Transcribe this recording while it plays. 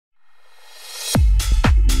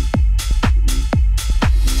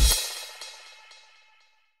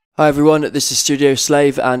Hi everyone, this is Studio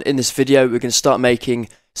Slave, and in this video we're going to start making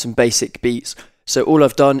some basic beats. So all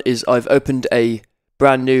I've done is I've opened a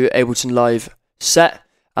brand new Ableton Live set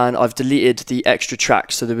and I've deleted the extra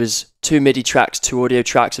tracks. So there was 2 MIDI tracks, 2 audio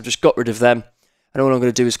tracks. I've just got rid of them, and all I'm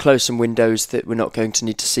going to do is close some windows that we're not going to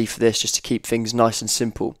need to see for this, just to keep things nice and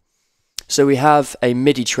simple. So we have a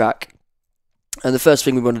MIDI track, and the first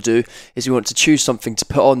thing we want to do is we want to choose something to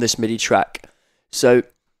put on this MIDI track. So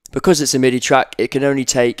because it's a MIDI track, it can only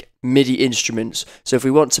take MIDI instruments. So if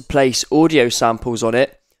we want to place audio samples on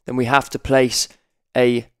it, then we have to place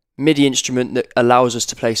a MIDI instrument that allows us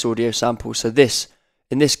to place audio samples. So this,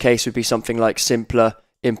 in this case, would be something like Simpler,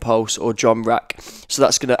 Impulse, or Drum Rack. So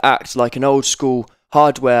that's going to act like an old school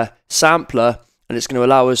hardware sampler, and it's going to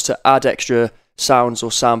allow us to add extra sounds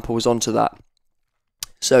or samples onto that.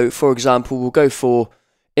 So for example, we'll go for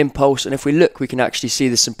Impulse, and if we look, we can actually see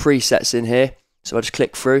there's some presets in here. So I'll just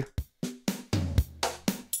click through.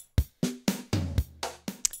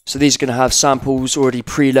 So these are going to have samples already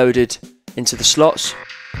preloaded into the slots.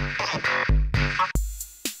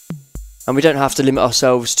 And we don't have to limit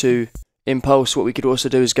ourselves to Impulse. What we could also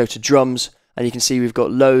do is go to drums, and you can see we've got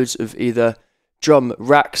loads of either drum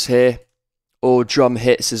racks here or drum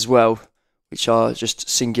hits as well, which are just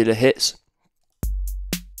singular hits.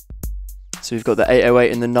 So we've got the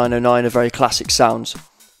 808 and the 909 are very classic sounds.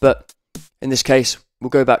 But in this case, we'll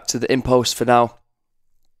go back to the Impulse for now,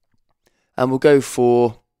 and we'll go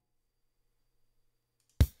for,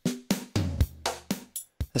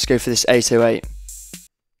 let's go for this 808.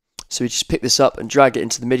 So we just pick this up and drag it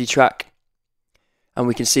into the MIDI track, and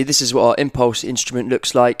we can see this is what our Impulse instrument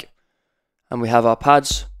looks like, and we have our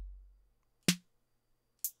pads.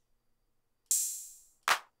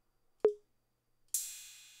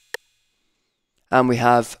 And we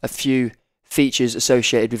have a few features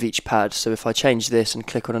associated with each pad. So if I change this and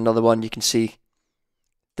click on another one, you can see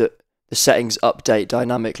that the settings update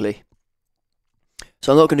dynamically.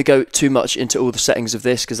 So I'm not going to go too much into all the settings of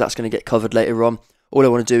this because that's going to get covered later on. All I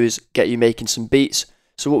want to do is get you making some beats.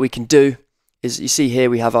 So what we can do is, you see here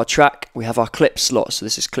we have our track, we have our clip slot. So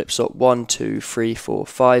this is clip slot 1, 2, 3, 4,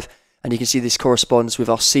 5, and you can see this corresponds with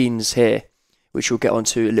our scenes here, which we'll get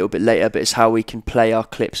onto a little bit later, but it's how we can play our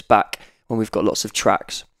clips back when we've got lots of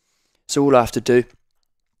tracks. So all I have to do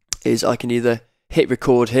is I can either hit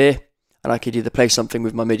record here, and I could either play something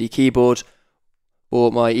with my MIDI keyboard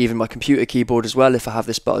or even my computer keyboard as well if I have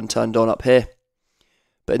this button turned on up here.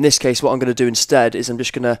 But in this case, what I'm going to do instead is I'm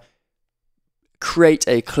just going to create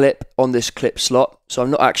a clip on this clip slot. So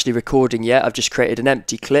I'm not actually recording yet, I've just created an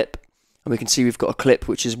empty clip, and we can see we've got a clip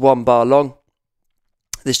which is 1 bar long.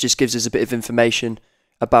 This just gives us a bit of information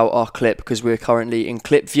about our clip because we're currently in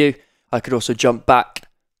clip view. I could also jump back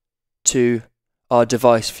to our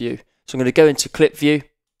device view. So I'm going to go into clip view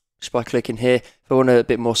just by clicking here. If I want a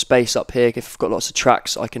bit more space up here, if I've got lots of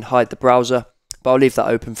tracks, I can hide the browser, but I'll leave that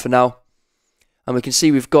open for now. And we can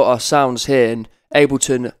see we've got our sounds here, and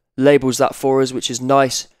Ableton labels that for us, which is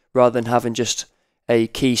nice. Rather than having just a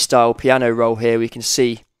key style piano roll here, we can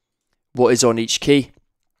see what is on each key.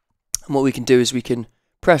 And what we can do is we can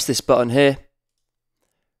press this button here,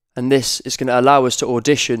 and this is going to allow us to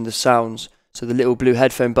audition the sounds. So the little blue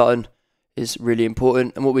headphone button is really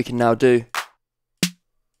important, and what we can now do,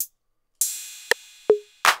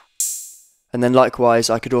 and then likewise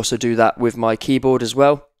I could also do that with my keyboard as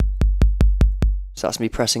well. So that's me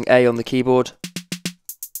pressing A on the keyboard.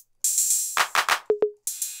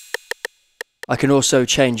 I can also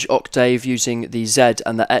change octave using the Z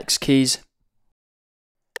and the X keys,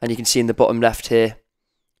 and you can see in the bottom left here,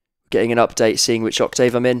 getting an update, seeing which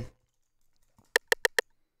octave I'm in.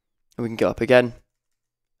 And we can go up again, and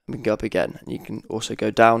we can go up again, and you can also go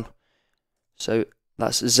down. So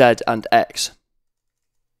that's Z and X.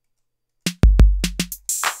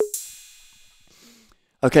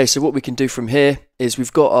 Okay, so what we can do from here is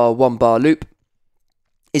we've got our 1 bar loop,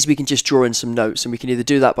 is we can just draw in some notes, and we can either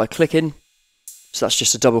do that by clicking, so that's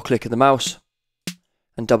just a double click of the mouse,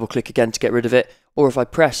 and double click again to get rid of it, or if I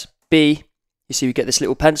press B, you see we get this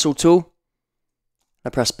little pencil tool. I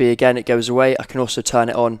press B again, it goes away. I can also turn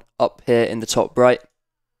it on up here in the top right.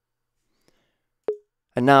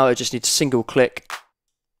 And now I just need to single click,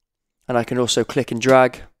 and I can also click and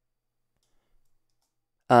drag.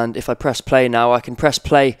 And if I press play now, I can press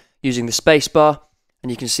play using the space bar, and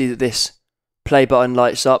you can see that this play button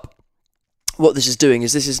lights up. What this is doing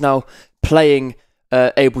is this is now playing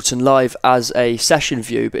Ableton Live as a session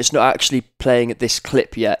view, but it's not actually playing this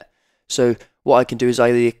clip yet. So what I can do is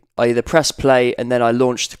I either press play and then I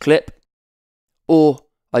launch the clip, or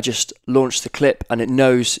I just launch the clip and it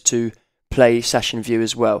knows to play session view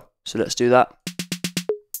as well. So let's do that.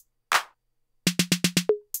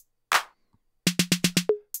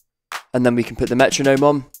 and then we can put the metronome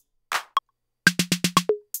on.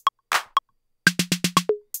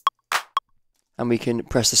 And we can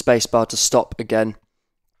press the space bar to stop again.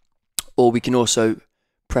 Or we can also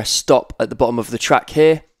press stop at the bottom of the track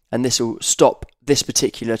here, and this will stop this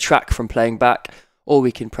particular track from playing back. Or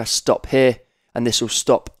we can press stop here, and this will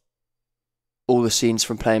stop all the scenes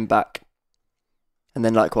from playing back. And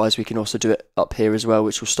then likewise we can also do it up here as well,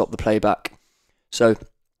 which will stop the playback. So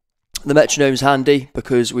the metronome's handy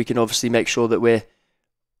because we can obviously make sure that we're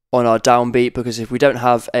on our downbeat, because if we don't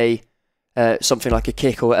have a something like a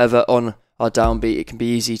kick or whatever on our downbeat, it can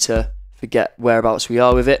be easy to forget whereabouts we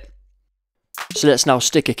are with it. So let's now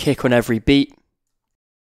stick a kick on every beat.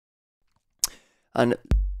 And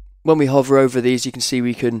when we hover over these, you can see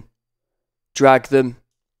we can drag them,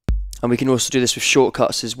 and we can also do this with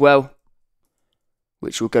shortcuts as well,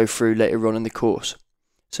 which we'll go through later on in the course.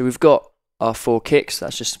 So we've got our 4 kicks.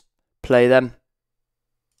 Let's just play them.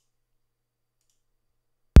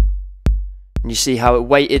 And you see how it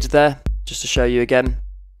weighted there, just to show you again.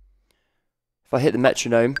 If I hit the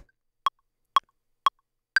metronome,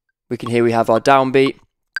 we can hear we have our downbeat.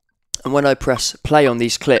 And when I press play on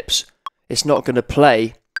these clips, it's not going to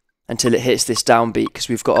play until it hits this downbeat, because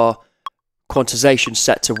we've got our quantization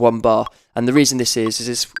set to 1 bar. And the reason this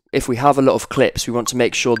is if we have a lot of clips, we want to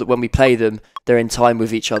make sure that when we play them, they're in time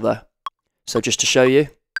with each other. So just to show you,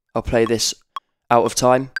 I'll play this out of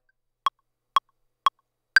time.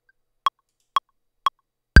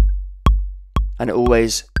 And it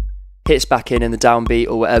always hits back in the downbeat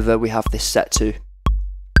or whatever we have this set to.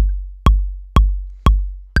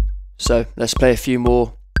 So let's play a few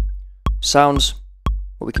more sounds.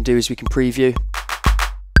 What we can do is we can preview.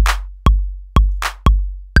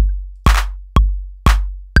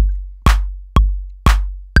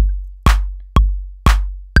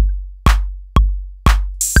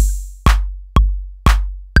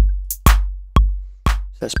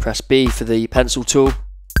 Let's press B for the pencil tool.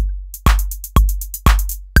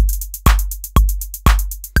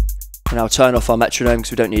 And I'll turn off our metronome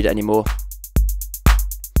because we don't need it anymore.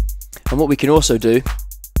 And what we can also do is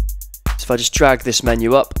if I just drag this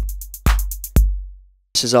menu up,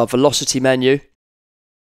 this is our velocity menu.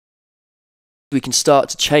 We can start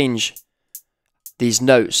to change these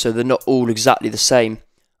notes so they're not all exactly the same.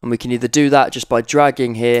 And we can either do that just by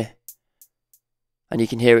dragging here, and you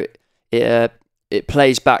can hear it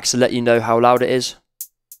plays back to let you know how loud it is.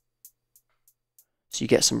 So you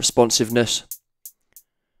get some responsiveness.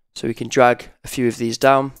 So we can drag a few of these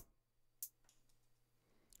down.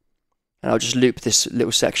 And I'll just loop this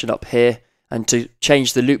little section up here. And to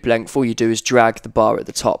change the loop length, all you do is drag the bar at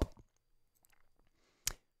the top.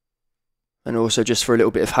 And also, just for a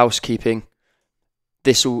little bit of housekeeping,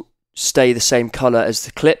 this will stay the same color as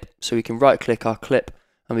the clip. So we can right click our clip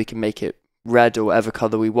and we can make it red or whatever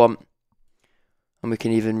color we want. And we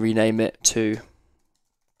can even rename it to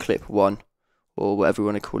clip 1 or whatever we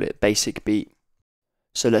want to call it, basic beat.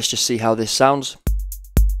 So let's just see how this sounds.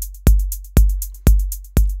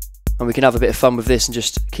 And we can have a bit of fun with this and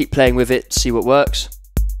just keep playing with it, see what works.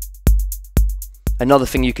 Another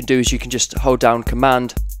thing you can do is you can just hold down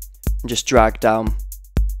Command and just drag down.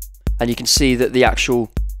 And you can see that the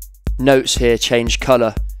actual notes here change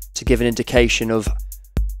colour to give an indication of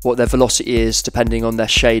what their velocity is depending on their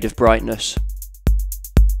shade of brightness.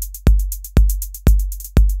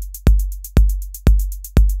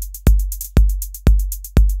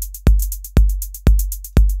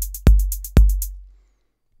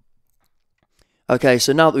 Okay,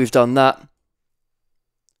 so now that we've done that,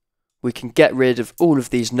 we can get rid of all of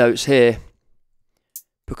these notes here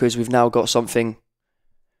because we've now got something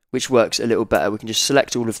which works a little better. We can just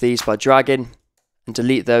select all of these by dragging and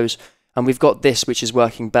delete those, and we've got this which is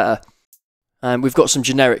working better. And we've got some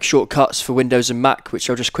generic shortcuts for Windows and Mac which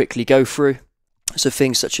I'll just quickly go through. So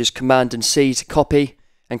things such as Command and C to copy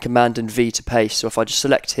and Command and V to paste. So if I just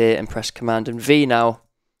select here and press Command and V now,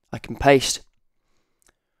 I can paste.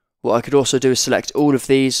 What I could also do is select all of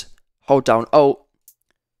these, hold down Alt,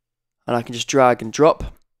 and I can just drag and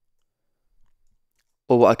drop.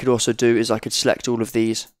 Or what I could also do is I could select all of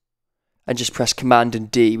these and just press Command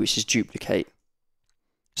and D, which is duplicate.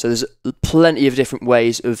 So there's plenty of different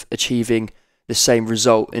ways of achieving the same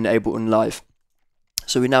result in Ableton Live.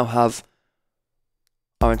 So we now have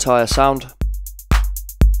our entire sound.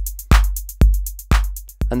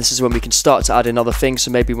 And this is when we can start to add in other things.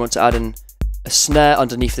 So maybe we want to add in a snare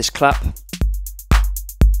underneath this clap. And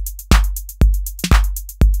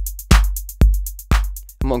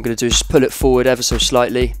what I'm going to do is just pull it forward ever so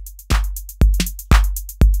slightly.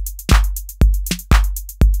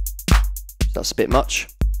 That's a bit much.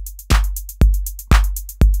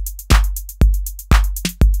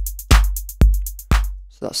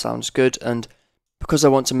 So that sounds good. And because I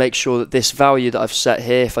want to make sure that this value that I've set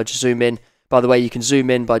here, if I just zoom in, by the way, you can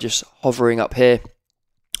zoom in by just hovering up here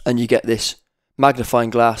and you get this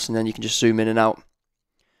magnifying glass, and then you can just zoom in and out.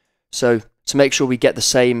 So to make sure we get the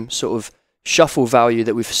same sort of shuffle value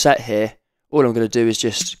that we've set here, all I'm going to do is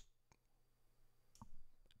just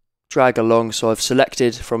drag along. So I've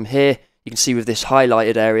selected from here, you can see with this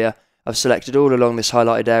highlighted area, I've selected all along this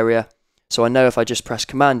highlighted area. So I know if I just press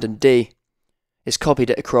Command and D, it's copied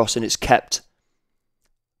it across and it's kept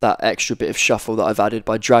that extra bit of shuffle that I've added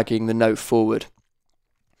by dragging the note forward.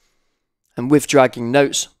 And with dragging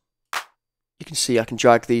notes, you can see I can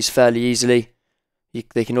drag these fairly easily.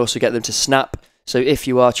 They can also get them to snap. So if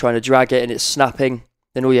you are trying to drag it and it's snapping,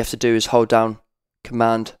 then all you have to do is hold down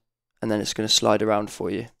Command and then it's going to slide around for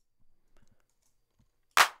you.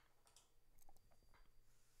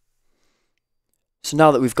 So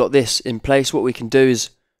now that we've got this in place, what we can do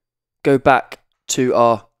is go back to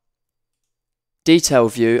our detail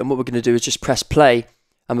view, and what we're going to do is just press play,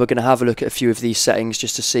 and we're going to have a look at a few of these settings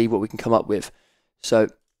just to see what we can come up with. So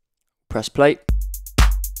press play.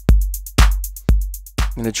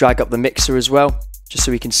 I'm going to drag up the mixer as well, just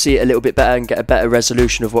so we can see it a little bit better and get a better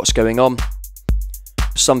resolution of what's going on.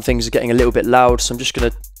 Some things are getting a little bit loud, so I'm just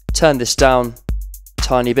going to turn this down a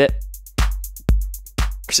tiny bit,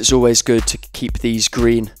 because it's always good to keep these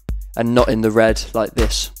green and not in the red like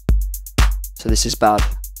this. So this is bad.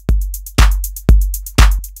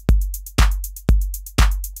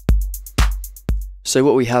 So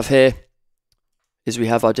what we have here is we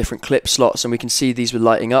have our different clip slots, and we can see these were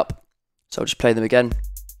lighting up. So I'll just play them again.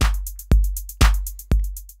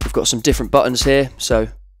 We've got some different buttons here, so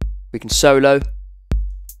we can solo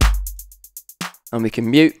and we can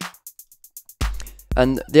mute.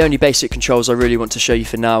 And the only basic controls I really want to show you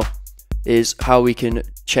for now is how we can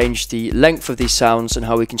change the length of these sounds and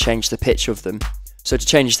how we can change the pitch of them. So to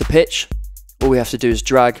change the pitch, all we have to do is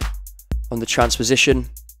drag on the transposition,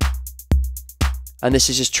 and this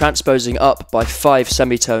is just transposing up by 5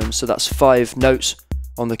 semitones, so that's 5 notes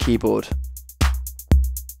on the keyboard.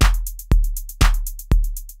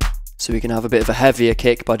 So we can have a bit of a heavier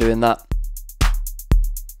kick by doing that.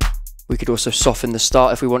 We could also soften the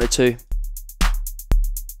start if we wanted to.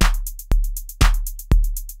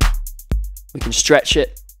 We can stretch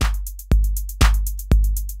it.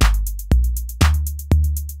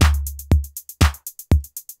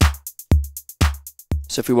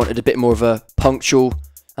 So if we wanted a bit more of a punctual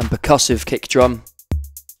and percussive kick drum,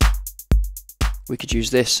 we could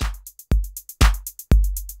use this.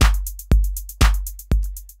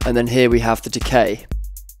 And then here we have the decay.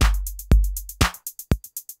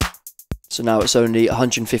 So now it's only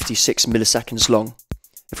 156 milliseconds long.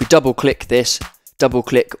 If we double click this, double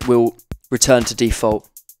click will return to default.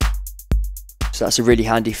 So that's a really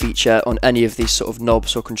handy feature on any of these sort of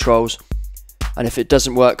knobs or controls. And if it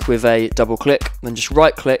doesn't work with a double click, then just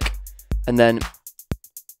right click and then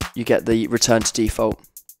you get the return to default.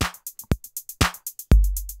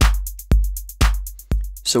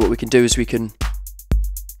 So what we can do is we can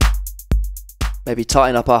maybe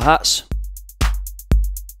tighten up our hats,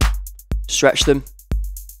 stretch them,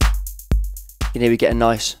 and here we get a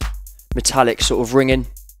nice metallic sort of ringing.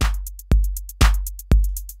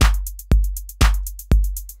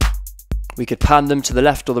 We could pan them to the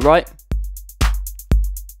left or the right,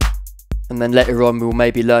 and then later on we'll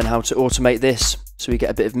maybe learn how to automate this so we get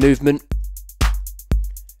a bit of movement.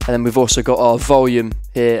 And then we've also got our volume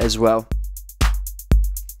here as well.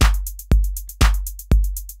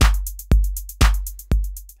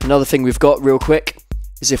 Another thing we've got real quick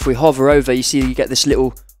is if we hover over, you see you get this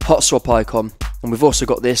little hot swap icon, and we've also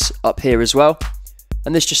got this up here as well,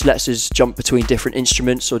 and this just lets us jump between different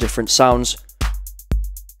instruments or different sounds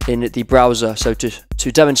in the browser. So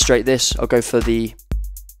to demonstrate this, I'll go for the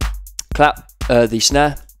clap, the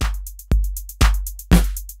snare,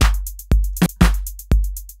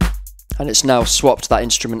 and it's now swapped that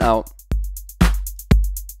instrument out.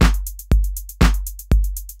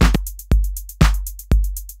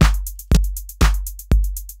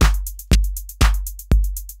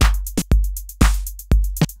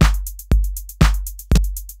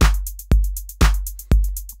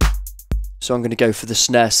 So I'm going to go for the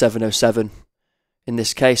snare 707 in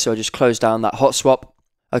this case, so I just close down that hot swap.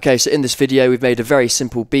 Okay, so in this video we've made a very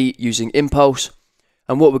simple beat using impulse,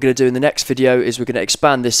 and what we're going to do in the next video is we're going to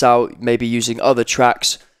expand this out, maybe using other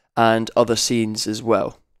tracks and other scenes as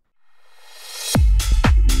well.